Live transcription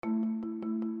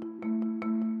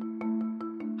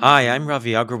Hi, I'm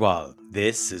Ravi Agrawal.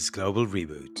 This is Global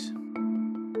Reboot.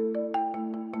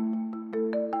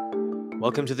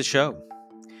 Welcome to the show.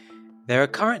 There are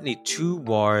currently two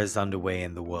wars underway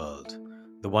in the world,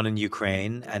 the one in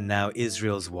Ukraine and now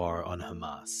Israel's war on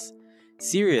Hamas.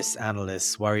 Serious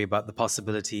analysts worry about the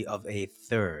possibility of a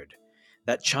third,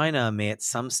 that China may at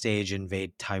some stage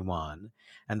invade Taiwan,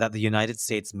 and that the United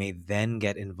States may then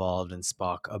get involved and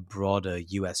spark a broader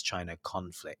US China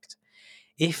conflict.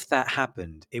 If that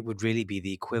happened, it would really be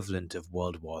the equivalent of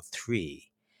World War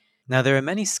III. Now, there are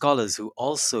many scholars who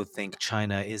also think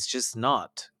China is just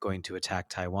not going to attack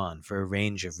Taiwan for a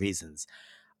range of reasons.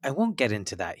 I won't get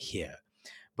into that here.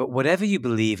 But whatever you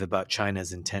believe about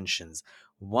China's intentions,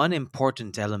 one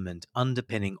important element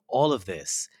underpinning all of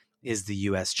this is the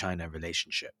US China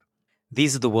relationship.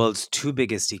 These are the world's two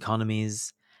biggest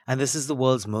economies, and this is the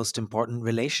world's most important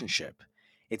relationship.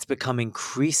 It's become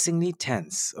increasingly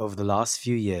tense over the last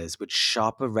few years with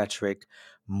sharper rhetoric,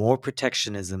 more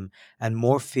protectionism, and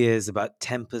more fears about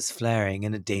tempers flaring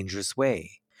in a dangerous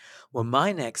way. Well,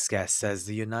 my next guest says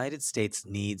the United States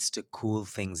needs to cool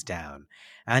things down.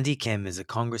 Andy Kim is a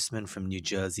congressman from New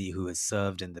Jersey who has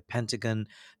served in the Pentagon,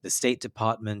 the State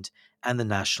Department, and the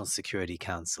National Security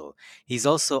Council. He's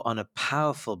also on a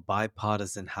powerful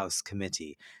bipartisan House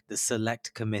committee, the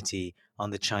Select Committee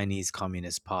on the Chinese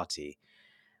Communist Party.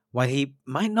 While he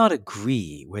might not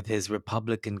agree with his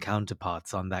Republican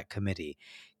counterparts on that committee,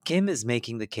 Kim is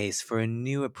making the case for a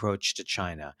new approach to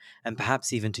China and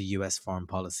perhaps even to US foreign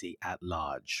policy at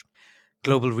large.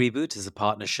 Global Reboot is a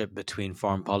partnership between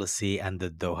Foreign Policy and the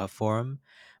Doha Forum.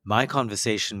 My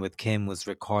conversation with Kim was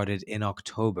recorded in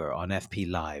October on FP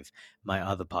Live, my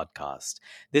other podcast.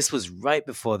 This was right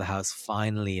before the House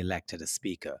finally elected a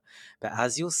speaker. But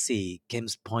as you'll see,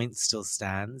 Kim's point still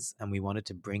stands, and we wanted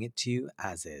to bring it to you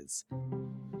as is.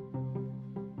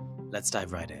 Let's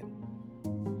dive right in.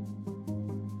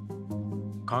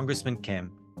 Congressman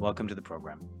Kim, welcome to the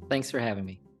program. Thanks for having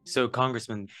me. So,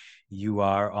 Congressman, you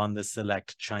are on the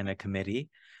Select China Committee.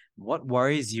 What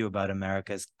worries you about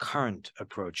America's current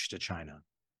approach to China?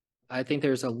 I think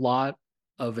there's a lot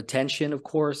of attention, of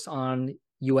course, on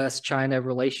US-China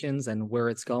relations and where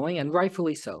it's going, and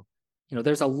rightfully so.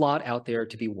 There's a lot out there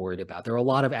to be worried about. There are a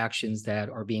lot of actions that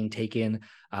are being taken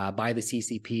by the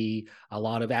CCP, a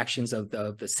lot of actions of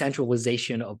the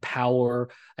centralization of power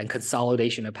and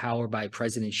consolidation of power by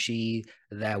President Xi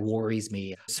that worries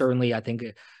me. Certainly, I think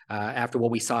after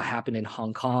what we saw happen in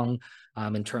Hong Kong,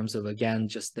 in terms of, again,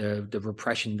 just the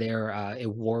repression there, it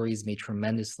worries me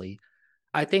tremendously.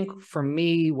 I think for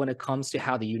me, when it comes to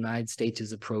how the United States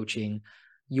is approaching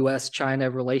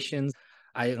US-China relations,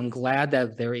 I am glad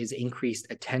that there is increased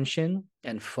attention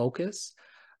and focus,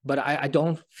 but I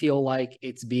don't feel like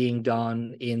it's being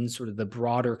done in sort of the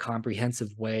broader,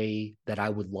 comprehensive way that I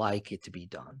would like it to be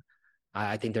done.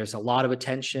 I think there's a lot of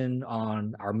attention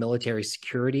on our military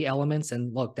security elements,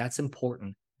 and look, that's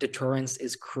important. Deterrence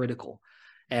is critical.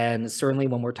 And certainly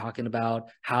when we're talking about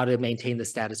how to maintain the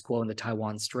status quo in the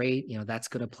Taiwan Strait, that's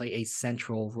going to play a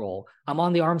central role. I'm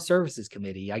on the Armed Services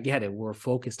Committee. I get it. We're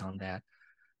focused on that.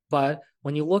 But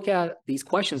when you look at these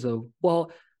questions of,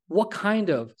 well, what kind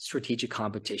of strategic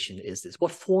competition is this?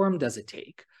 What form does it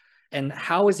take? And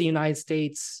how is the United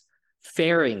States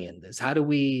faring in this? How do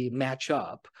we match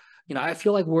up? I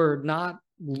feel like we're not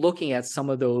looking at some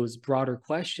of those broader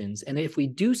questions. And if we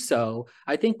do so,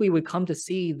 I think we would come to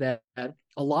see that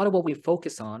a lot of what we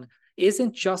focus on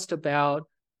isn't just about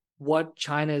what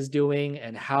China is doing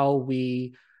and how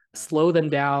we slow them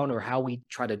down or how we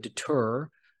try to deter,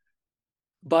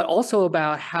 but also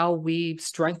about how we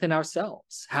strengthen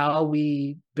ourselves, how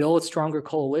we build stronger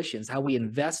coalitions, how we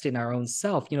invest in our own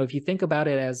self. If you think about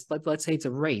it as, let's say it's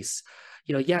a race,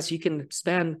 yes, you can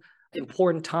spend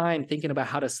important time thinking about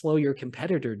how to slow your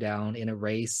competitor down in a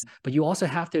race, but you also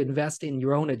have to invest in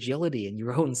your own agility and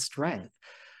your own strength.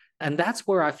 And that's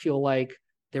where I feel like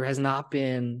there has not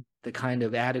been the kind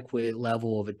of adequate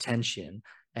level of attention.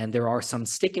 And there are some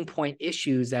sticking point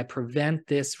issues that prevent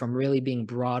this from really being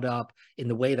brought up in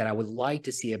the way that I would like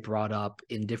to see it brought up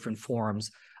in different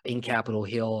forums in Capitol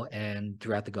Hill and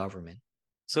throughout the government.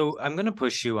 So, I'm going to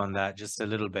push you on that just a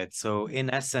little bit. So, in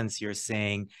essence, you're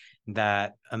saying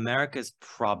that America's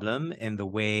problem in the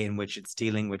way in which it's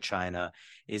dealing with China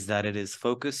is that it is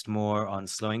focused more on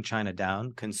slowing China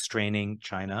down, constraining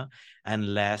China,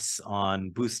 and less on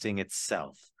boosting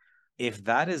itself. If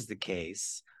that is the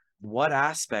case, what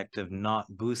aspect of not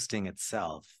boosting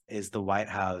itself is the White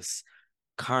House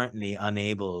currently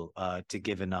unable to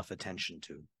give enough attention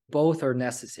to? Both are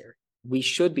necessary. We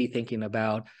should be thinking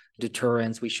about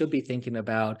deterrence. We should be thinking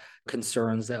about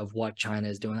concerns of what China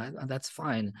is doing. That's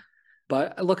fine.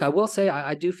 But look, I will say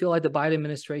I do feel like the Biden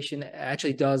administration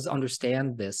actually does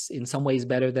understand this in some ways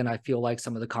better than I feel like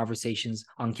some of the conversations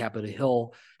on Capitol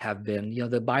Hill have been. You know,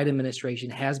 the Biden administration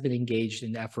has been engaged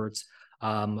in efforts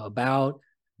about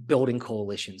building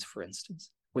coalitions, for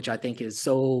instance, which I think is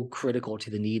so critical to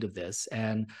the need of this,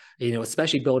 and you know,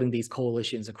 especially building these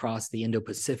coalitions across the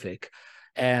Indo-Pacific.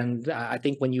 And I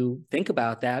think when you think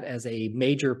about that as a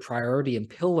major priority and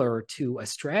pillar to a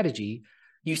strategy,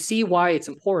 you see why it's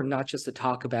important not just to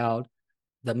talk about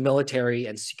the military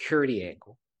and security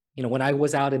angle. You know, when I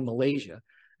was out in Malaysia,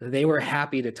 they were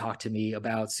happy to talk to me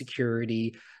about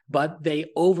security, but they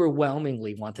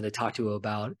overwhelmingly wanted to talk to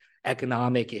about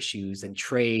economic issues and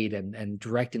trade and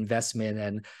direct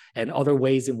investment and other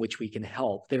ways in which we can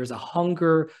help. There's a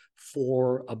hunger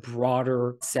for a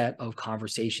broader set of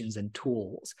conversations and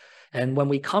tools. And when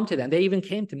we come to them, they even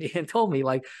came to me and told me,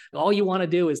 like, all you want to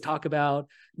do is talk about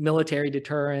military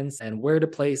deterrence and where to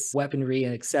place weaponry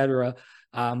and et cetera.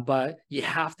 But you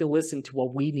have to listen to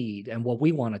what we need and what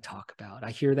we want to talk about.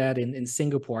 I hear that in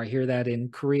Singapore. I hear that in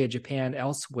Korea, Japan,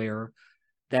 elsewhere,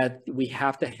 that we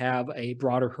have to have a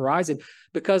broader horizon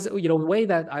because, you know, the way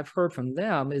that I've heard from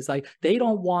them is like they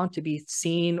don't want to be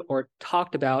seen or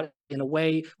talked about in a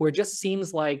way where it just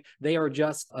seems like they are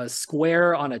just a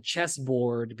square on a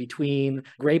chessboard between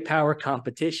great power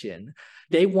competition.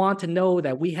 They want to know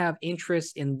that we have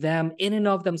interest in them in and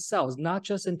of themselves, not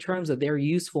just in terms of their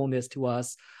usefulness to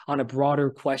us on a broader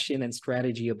question and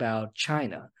strategy about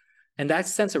China. And that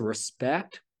sense of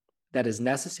respect that is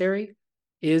necessary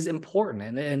is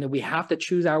important. And we have to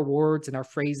choose our words and our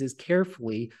phrases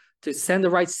carefully to send the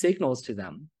right signals to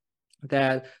them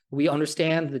that we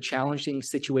understand the challenging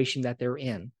situation that they're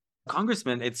in.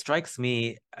 Congressman, it strikes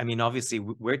me, I mean, obviously,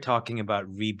 we're talking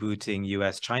about rebooting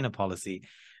US China policy,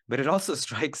 but it also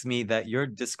strikes me that you're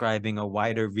describing a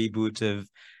wider reboot of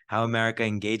how America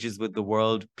engages with the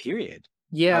world, period.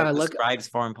 How Yeah, it look, describes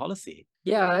foreign policy.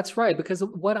 yeah, that's right. Because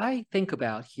what I think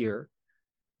about here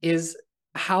is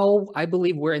how I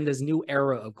believe we're in this new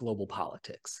era of global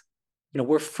politics. You know,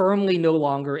 we're firmly no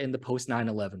longer in the post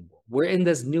 9/11 world. We're in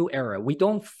this new era. We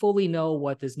don't fully know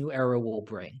what this new era will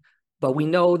bring, but we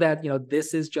know that, you know,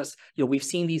 this is just, you know, we've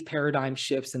seen these paradigm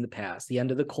shifts in the past, the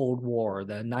end of the Cold War,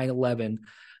 the 9/11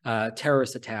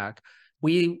 terrorist attack.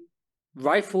 We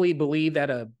rightfully believe that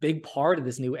a big part of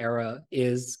this new era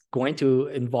is going to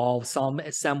involve some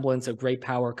semblance of great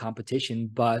power competition,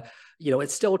 but, you know,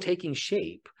 it's still taking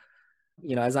shape.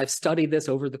 You know, as I've studied this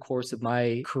over the course of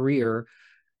my career,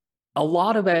 a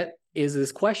lot of it is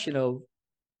this question of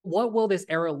what will this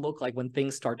era look like when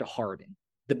things start to harden?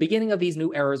 The beginning of these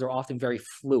new eras are often very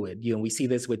fluid. You know, we see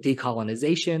this with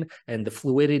decolonization and the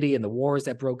fluidity and the wars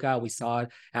that broke out. We saw it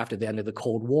after the end of the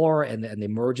Cold War and the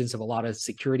emergence of a lot of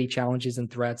security challenges and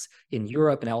threats in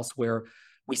Europe and elsewhere.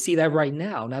 We see that right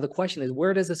now. Now, the question is,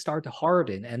 where does it start to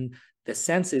harden? And the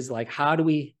sense is like, how do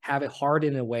we have it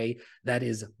harden in a way that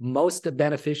is most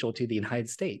beneficial to the United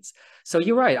States? So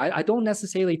you're right. I don't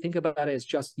necessarily think about it as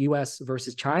just US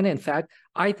versus China. In fact,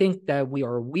 I think that we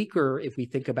are weaker if we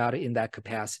think about it in that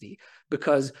capacity,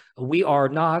 because we are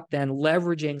not then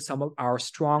leveraging some of our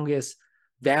strongest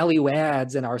value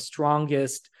adds and our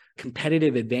strongest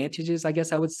competitive advantages, I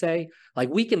guess I would say. Like,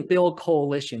 we can build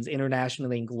coalitions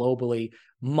internationally and globally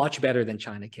much better than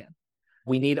China can.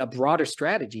 We need a broader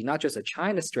strategy, not just a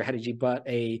China strategy, but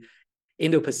a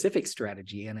Indo-Pacific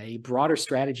strategy and a broader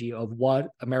strategy of what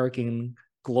American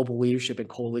global leadership and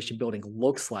coalition building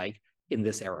looks like in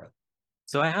this era.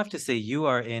 So I have to say, you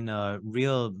are in a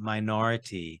real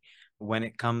minority when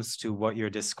it comes to what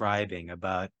you're describing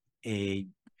about a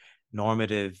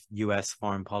normative US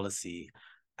foreign policy.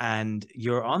 And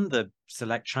you're on the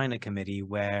Select China Committee,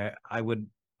 where I would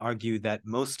argue that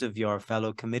most of your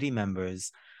fellow committee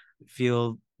members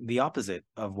feel the opposite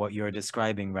of what you're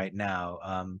describing right now.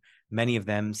 Many of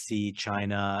them see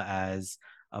China as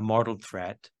a mortal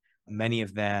threat. Many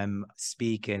of them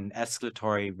speak in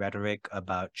escalatory rhetoric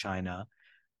about China.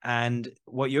 And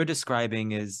what you're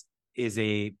describing is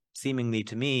a seemingly,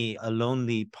 to me, a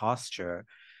lonely posture.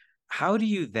 How do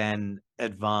you then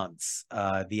advance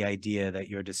the idea that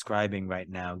you're describing right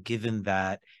now, given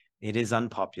that it is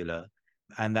unpopular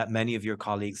and that many of your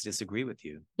colleagues disagree with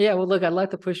you? Yeah, well, look, I'd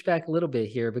like to push back a little bit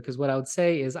here because what I would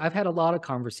say is I've had a lot of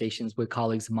conversations with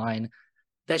colleagues of mine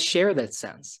that share that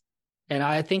sense. And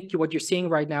I think what you're seeing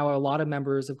right now are a lot of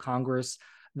members of Congress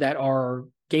that are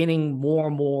gaining more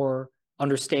and more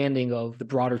understanding of the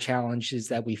broader challenges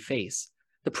that we face.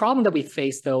 The problem that we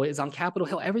face, though, is on Capitol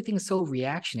Hill, everything is so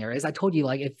reactionary. As I told you,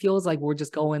 like, it feels like we're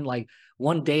just going like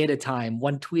one day at a time,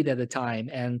 one tweet at a time,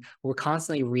 and we're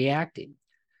constantly reacting.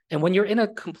 And when you're in a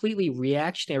completely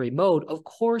reactionary mode, of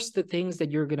course, the things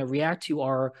that you're going to react to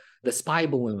are the spy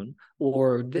balloon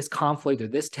or this conflict or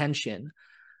this tension.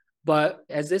 But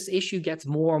as this issue gets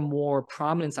more and more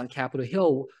prominence on Capitol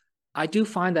Hill, I do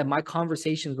find that my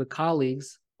conversations with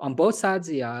colleagues on both sides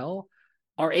of the aisle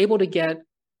are able to get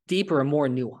deeper and more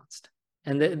nuanced.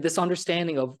 And this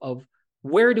understanding of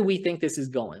where do we think this is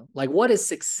going? Like, what does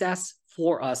success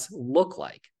for us look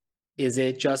like? Is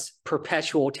it just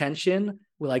perpetual tension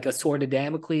with like a sword of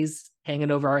Damocles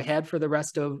hanging over our head for the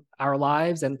rest of our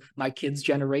lives and my kids'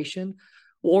 generation?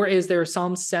 Or is there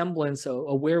some semblance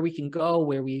of where we can go,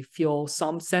 where we feel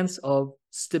some sense of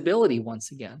stability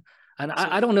once again? And So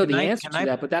I don't know can the I answer can to I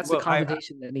that, but that's the well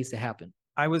conversation that needs to happen.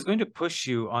 I was going to push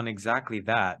you on exactly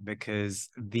that because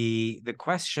the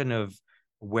question of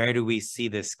where do we see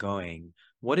this going?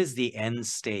 What is the end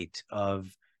state of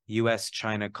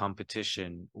US-China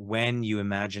competition when you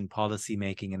imagine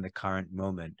policymaking in the current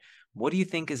moment? What do you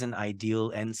think is an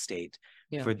ideal end state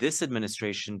Yeah. for this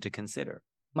administration to consider?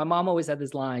 My mom always had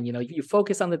this line, you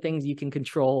focus on the things you can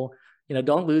control,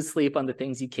 don't lose sleep on the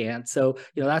things you can't. So,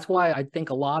 that's why I think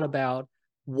a lot about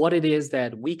what it is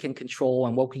that we can control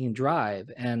and what we can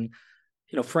drive. And,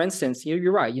 for instance,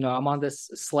 you're right. I'm on this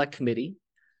select committee.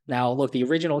 Now, look, the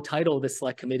original title of the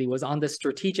select committee was on the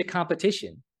strategic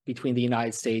competition between the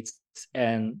United States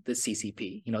and the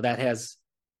CCP.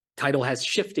 Title has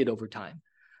shifted over time.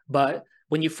 But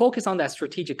when you focus on that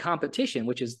strategic competition,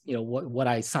 which is what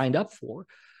I signed up for,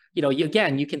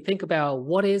 again, you can think about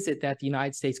what is it that the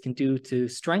United States can do to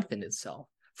strengthen itself.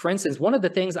 For instance, one of the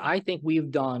things I think we've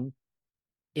done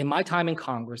in my time in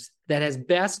Congress that has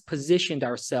best positioned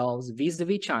ourselves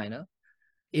vis-a-vis China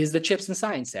is the CHIPS and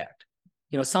Science Act.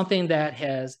 Something that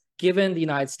has given the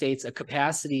United States a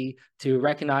capacity to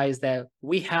recognize that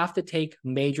we have to take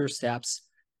major steps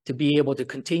to be able to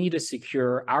continue to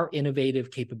secure our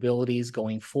innovative capabilities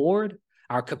going forward,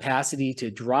 our capacity to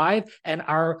drive, and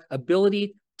our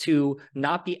ability to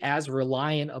not be as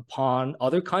reliant upon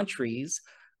other countries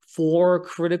for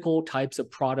critical types of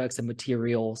products and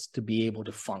materials to be able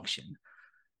to function.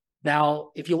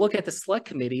 Now, if you look at the Select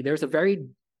Committee, there's a very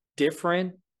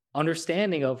different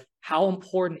understanding of how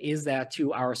important is that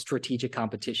to our strategic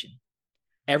competition.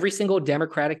 Every single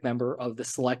Democratic member of the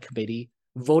Select Committee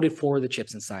voted for the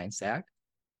CHIPS and Science Act.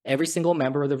 Every single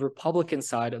member of the Republican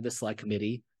side of the Select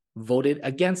Committee voted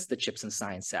against the CHIPS and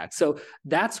Science Act. So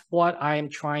that's what I am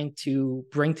trying to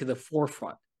bring to the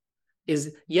forefront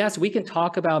is, yes, we can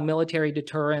talk about military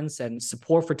deterrence and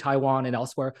support for Taiwan and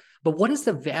elsewhere, but what is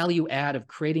the value add of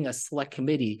creating a select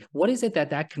committee? What is it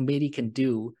that committee can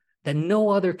do that no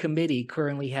other committee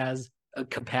currently has a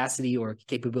capacity or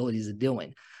capabilities of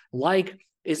doing? Like,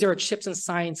 is there a CHIPS and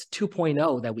Science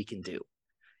 2.0 that we can do?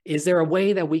 Is there a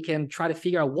way that we can try to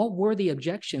figure out what were the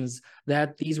objections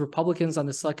that these Republicans on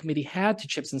the Select Committee had to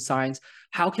CHIPS and Science?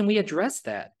 How can we address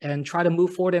that and try to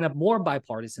move forward in a more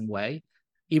bipartisan way,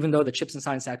 even though the CHIPS and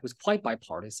Science Act was quite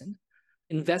bipartisan?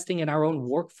 Investing in our own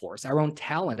workforce, our own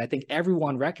talent. I think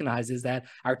everyone recognizes that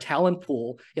our talent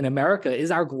pool in America is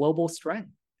our global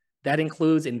strength. That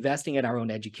includes investing in our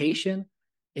own education,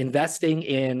 investing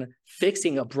in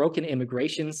fixing a broken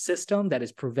immigration system that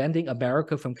is preventing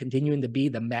America from continuing to be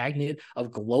the magnet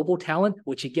of global talent,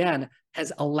 which again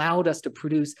has allowed us to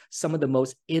produce some of the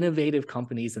most innovative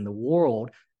companies in the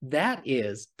world. That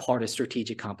is part of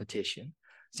strategic competition.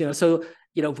 So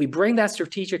if we bring that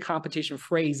strategic competition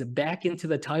phrase back into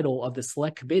the title of the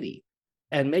Select Committee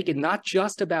and make it not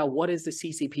just about what is the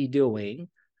CCP doing,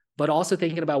 but also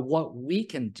thinking about what we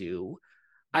can do,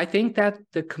 I think that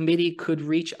the committee could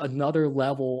reach another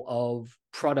level of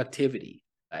productivity.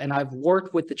 And I've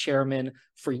worked with the chairman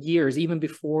for years, even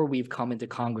before we've come into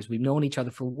Congress. We've known each other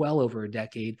for well over a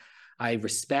decade. I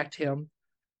respect him.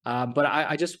 But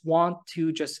I just want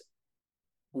to just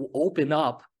open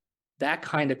up that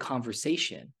kind of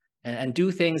conversation and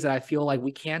do things that I feel like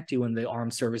we can't do in the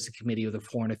Armed Services Committee or the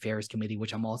Foreign Affairs Committee,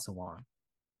 which I'm also on.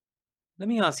 Let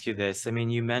me ask you this. I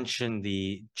mean, you mentioned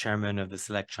the chairman of the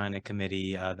Select China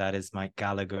Committee, that is Mike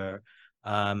Gallagher.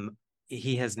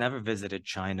 He has never visited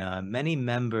China. Many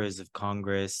members of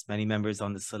Congress, many members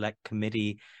on the Select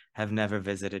Committee have never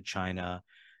visited China.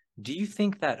 Do you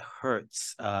think that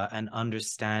hurts an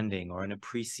understanding or an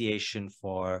appreciation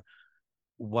for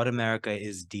what America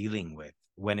is dealing with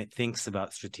when it thinks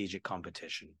about strategic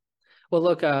competition? Well,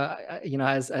 look,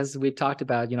 as we've talked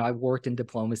about, I've worked in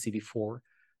diplomacy before.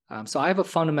 So I have a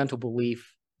fundamental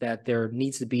belief that there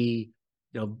needs to be,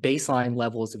 baseline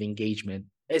levels of engagement,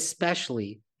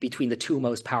 especially between the two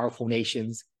most powerful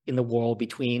nations in the world,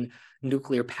 between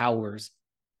nuclear powers.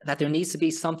 that there needs to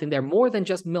be something there more than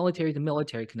just military to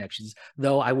military connections,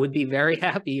 though I would be very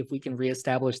happy if we can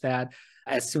reestablish that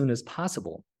as soon as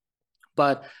possible.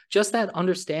 But just that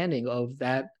understanding of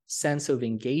that sense of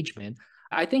engagement,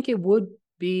 I think it would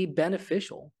be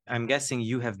beneficial. I'm guessing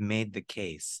you have made the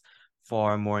case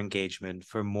for more engagement,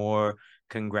 for more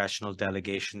congressional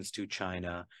delegations to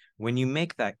China. When you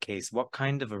make that case, what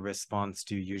kind of a response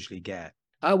do you usually get?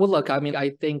 Well, look, I mean, I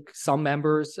think some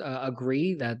members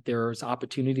agree that there's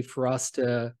opportunity for us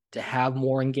to have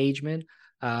more engagement,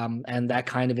 and that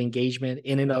kind of engagement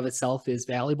in and of itself is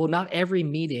valuable. Not every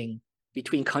meeting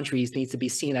between countries needs to be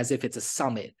seen as if it's a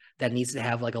summit that needs to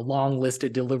have like a long list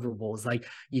of deliverables. Like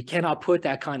you cannot put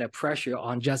that kind of pressure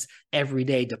on just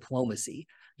everyday diplomacy.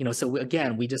 So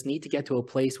again, we just need to get to a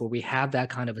place where we have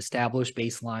that kind of established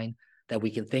baseline that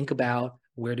we can think about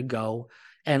where to go.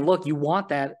 And look, you want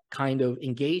that kind of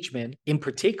engagement in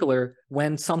particular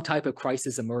when some type of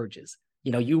crisis emerges.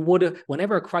 You would,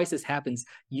 whenever a crisis happens,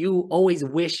 you always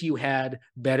wish you had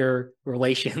better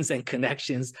relations and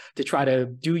connections to try to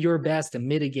do your best to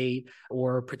mitigate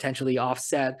or potentially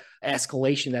offset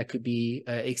escalation that could be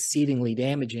exceedingly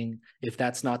damaging if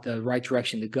that's not the right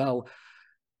direction to go.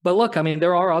 But look, I mean,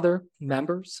 there are other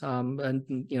members,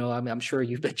 and I'm sure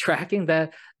you've been tracking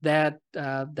that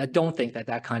don't think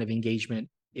that kind of engagement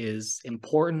is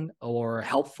important or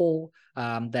helpful,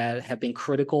 that have been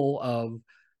critical of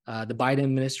the Biden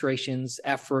administration's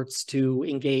efforts to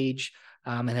engage,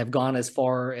 and have gone as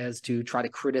far as to try to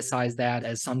criticize that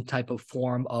as some type of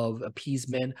form of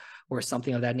appeasement or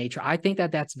something of that nature. I think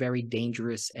that that's very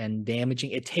dangerous and damaging.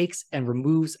 It takes and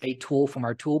removes a tool from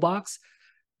our toolbox.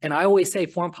 And I always say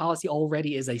foreign policy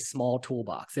already is a small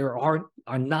toolbox. There are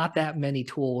not that many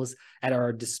tools at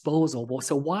our disposal. Well,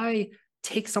 so why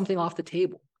take something off the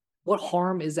table? What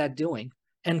harm is that doing?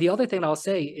 And the other thing I'll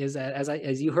say is that,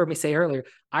 as you heard me say earlier,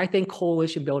 I think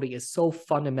coalition building is so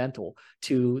fundamental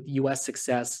to U.S.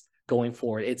 success going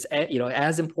forward. It's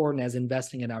as important as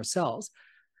investing in ourselves.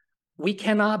 We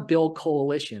cannot build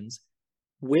coalitions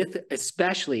with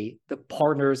especially the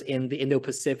partners in the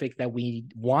Indo-Pacific that we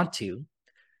want to,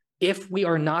 if we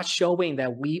are not showing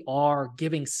that we are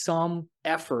giving some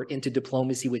effort into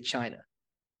diplomacy with China.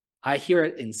 I hear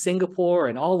it in Singapore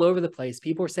and all over the place.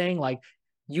 People are saying, like,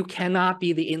 you cannot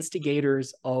be the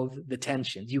instigators of the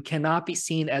tensions. You cannot be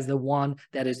seen as the one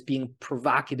that is being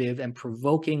provocative and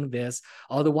provoking this.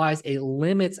 Otherwise, it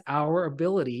limits our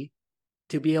ability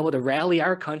to be able to rally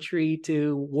our country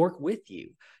to work with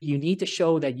you. You need to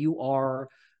show that you are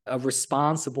a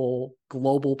responsible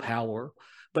global power,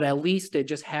 but at least to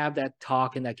just have that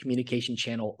talk and that communication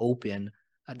channel open.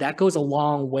 That goes a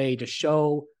long way to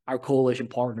show our coalition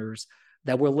partners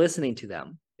that we're listening to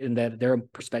them and that their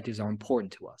perspectives are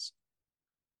important to us.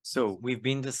 So we've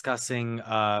been discussing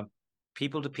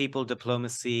people-to-people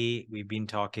diplomacy. We've been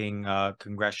talking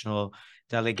congressional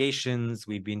delegations.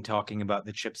 We've been talking about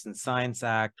the CHIPS and Science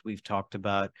Act. We've talked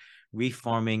about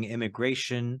reforming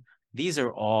immigration. These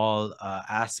are all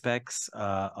aspects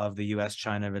of the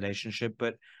U.S.-China relationship.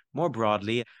 But more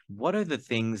broadly, what are the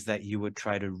things that you would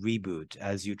try to reboot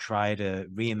as you try to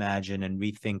reimagine and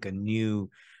rethink a new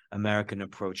American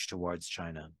approach towards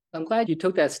China? I'm glad you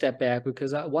took that step back,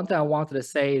 because one thing I wanted to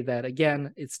say that,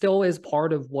 again, it still is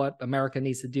part of what America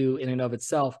needs to do in and of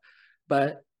itself.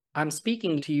 But I'm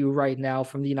speaking to you right now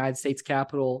from the United States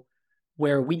Capitol,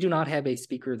 where we do not have a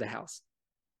Speaker of the House.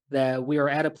 That we are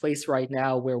at a place right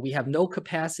now where we have no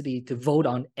capacity to vote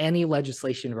on any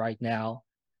legislation right now.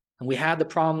 And we had the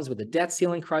problems with the debt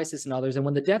ceiling crisis and others. And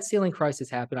when the debt ceiling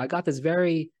crisis happened, I got this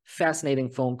very fascinating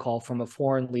phone call from a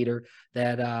foreign leader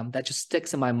that just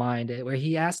sticks in my mind, where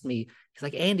he asked me, he's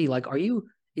like, Andy, like,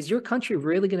 is your country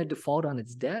really going to default on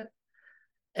its debt?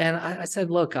 And I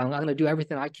said, look, I'm going to do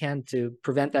everything I can to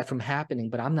prevent that from happening,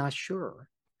 but I'm not sure.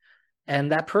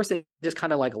 And that person just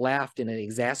kind of like laughed in an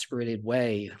exasperated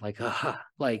way, like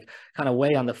kind of way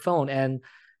on the phone. And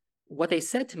what they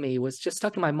said to me was just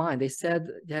stuck in my mind. They said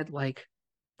that, like,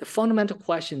 the fundamental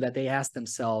question that they asked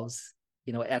themselves,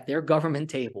 at their government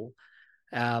table,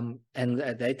 and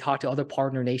they talked to other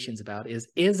partner nations about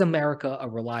is America a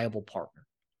reliable partner?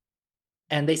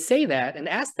 And they say that and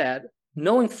ask that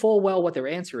knowing full well what their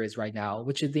answer is right now,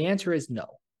 which is the answer is no,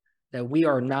 that we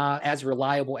are not as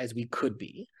reliable as we could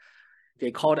be. They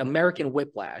call it American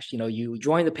whiplash. You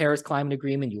join the Paris Climate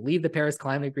Agreement, you leave the Paris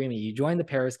Climate Agreement, you join the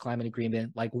Paris Climate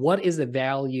Agreement. Like, what is the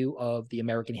value of the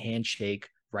American handshake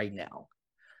right now?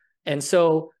 And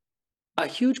so a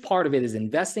huge part of it is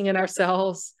investing in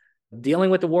ourselves,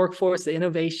 dealing with the workforce, the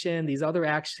innovation, these other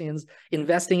actions,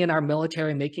 investing in our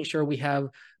military, making sure we have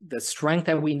the strength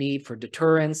that we need for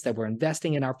deterrence, that we're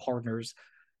investing in our partners.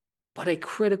 But a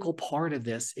critical part of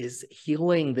this is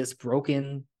healing this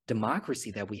broken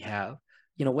democracy that we have.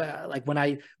 Like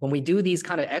when we do these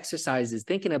kind of exercises,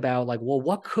 thinking about like, well,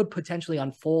 what could potentially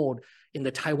unfold in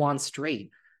the Taiwan Strait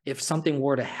if something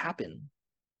were to happen?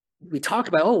 We talk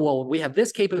about, oh, well, we have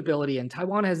this capability and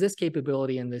Taiwan has this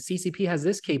capability and the CCP has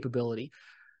this capability.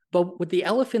 But with the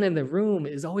elephant in the room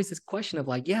is always this question of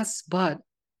like, yes, but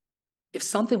if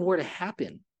something were to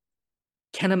happen,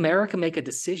 can America make a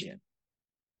decision?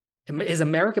 Is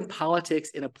American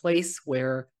politics in a place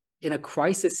where, in a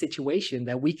crisis situation,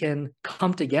 that we can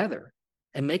come together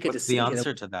and make a What's the decision?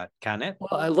 answer to that? Can it?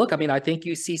 Well, look, I mean, I think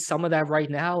you see some of that right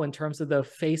now in terms of the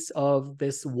face of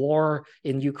this war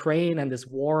in Ukraine and this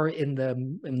war in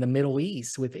the Middle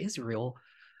East with Israel.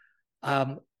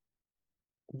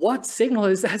 What signal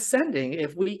is that sending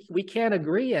if we can't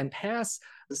agree and pass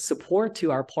support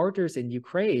to our partners in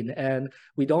Ukraine, and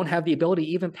we don't have the ability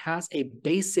to even pass a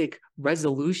basic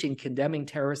resolution condemning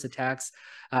terrorist attacks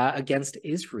against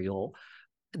Israel?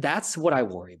 That's what I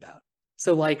worry about.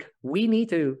 So like, we need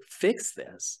to fix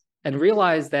this and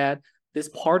realize that this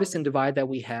partisan divide that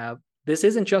we have, this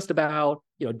isn't just about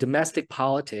domestic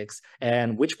politics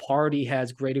and which party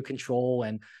has greater control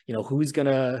and who's going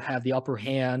to have the upper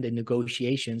hand in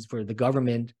negotiations for the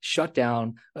government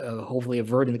shutdown, hopefully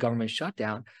averting the government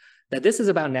shutdown. That this is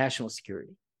about national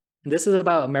security. And this is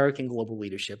about American global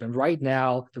leadership. And right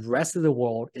now, the rest of the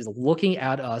world is looking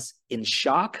at us in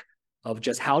shock of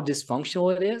just how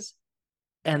dysfunctional it is.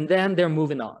 And then they're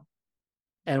moving on.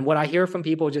 And what I hear from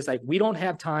people is just like, we don't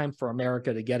have time for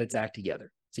America to get its act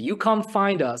together. So you come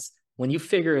find us when you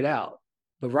figure it out.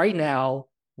 But right now,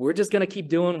 we're just going to keep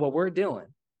doing what we're doing.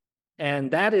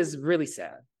 And that is really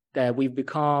sad that we've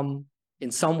become, in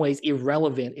some ways,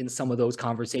 irrelevant in some of those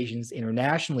conversations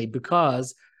internationally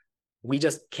because we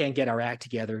just can't get our act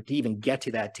together to even get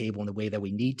to that table in the way that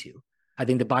we need to. I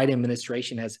think the Biden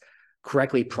administration has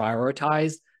correctly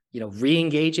prioritized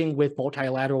re-engaging with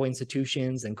multilateral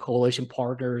institutions and coalition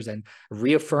partners and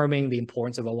reaffirming the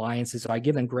importance of alliances. So I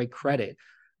give them great credit,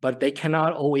 but they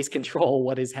cannot always control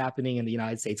what is happening in the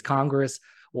United States Congress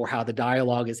or how the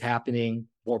dialogue is happening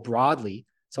more broadly.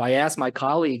 So I ask my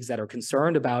colleagues that are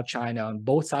concerned about China on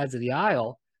both sides of the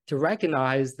aisle to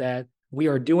recognize that we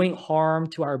are doing harm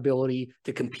to our ability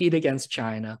to compete against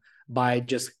China by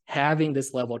just having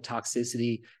this level of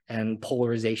toxicity and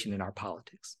polarization in our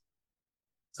politics.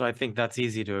 So I think that's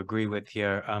easy to agree with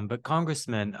here. But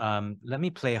Congressman, let me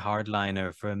play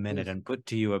hardliner for a minute and put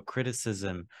to you a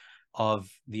criticism of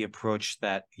the approach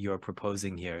that you're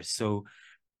proposing here. So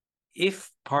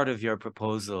if part of your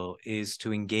proposal is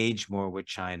to engage more with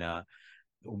China,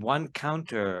 one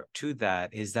counter to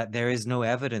that is that there is no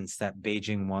evidence that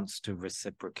Beijing wants to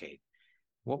reciprocate.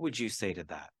 What would you say to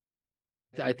that?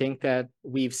 I think that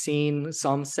we've seen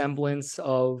some semblance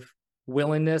of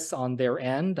willingness on their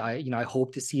end. I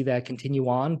hope to see that continue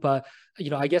on. But,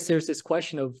 I guess there's this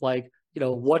question of like,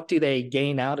 what do they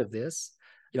gain out of this?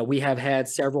 We have had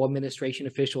several administration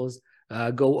officials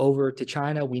go over to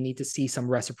China. We need to see some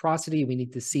reciprocity. We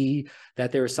need to see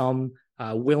that there's some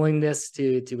willingness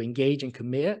to engage and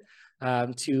commit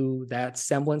to that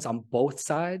semblance on both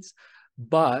sides.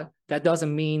 But that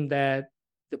doesn't mean that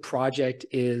the project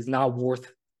is not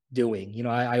worth doing.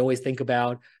 I always think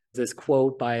about this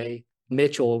quote by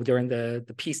Mitchell during the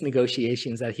peace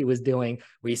negotiations that he was doing,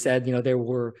 where he said, there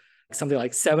were something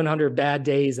like 700 bad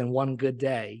days and one good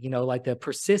day. Like the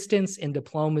persistence in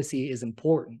diplomacy is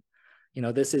important.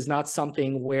 This is not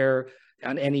something where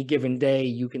on any given day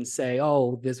you can say,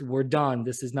 oh, we're done.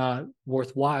 This is not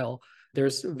worthwhile.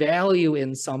 There's value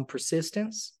in some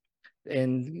persistence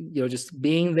and, just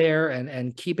being there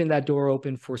and keeping that door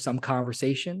open for some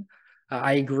conversation.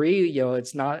 I agree,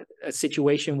 it's not a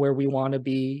situation where we want to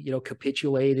be,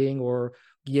 capitulating or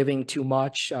giving too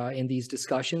much in these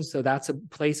discussions. So that's a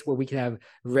place where we can have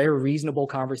very reasonable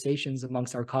conversations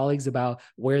amongst our colleagues about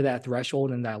where that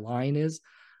threshold and that line is.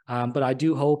 But I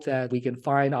do hope that we can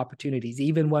find opportunities,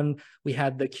 even when we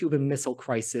had the Cuban Missile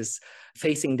Crisis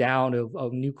facing down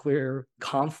of nuclear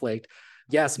conflict.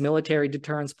 Yes, military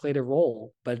deterrence played a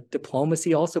role, but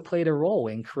diplomacy also played a role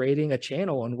in creating a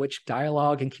channel in which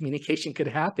dialogue and communication could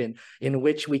happen, in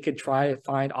which we could try to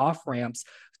find off-ramps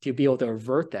to be able to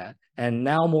avert that. And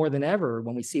now more than ever,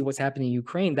 when we see what's happening in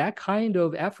Ukraine, that kind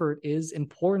of effort is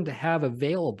important to have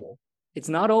available. It's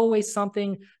not always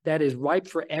something that is ripe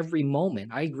for every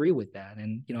moment. I agree with that.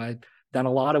 And, I've done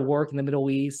a lot of work in the Middle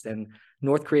East and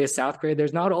North Korea, South Korea.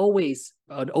 There's not always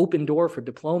an open door for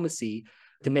diplomacy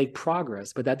to make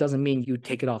progress, but that doesn't mean you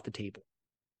take it off the table.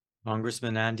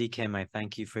 Congressman Andy Kim, I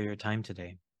thank you for your time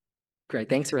today. Great.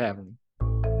 Thanks for having me.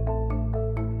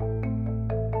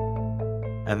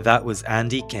 And that was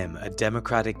Andy Kim, a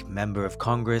Democratic member of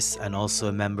Congress and also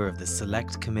a member of the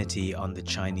Select Committee on the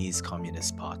Chinese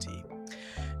Communist Party.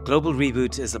 Global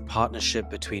Reboot is a partnership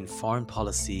between Foreign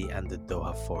Policy and the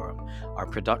Doha Forum. Our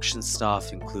production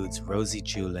staff includes Rosie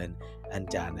Julin and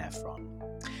Dan Efron.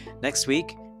 Next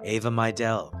week, Ava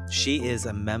Meidel. She is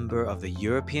a member of the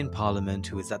European Parliament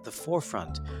who is at the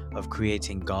forefront of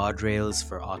creating guardrails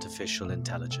for artificial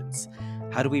intelligence.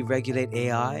 How do we regulate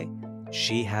AI?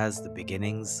 She has the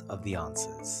beginnings of the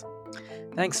answers.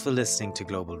 Thanks for listening to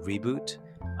Global Reboot.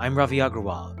 I'm Ravi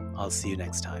Agrawal. I'll see you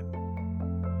next time.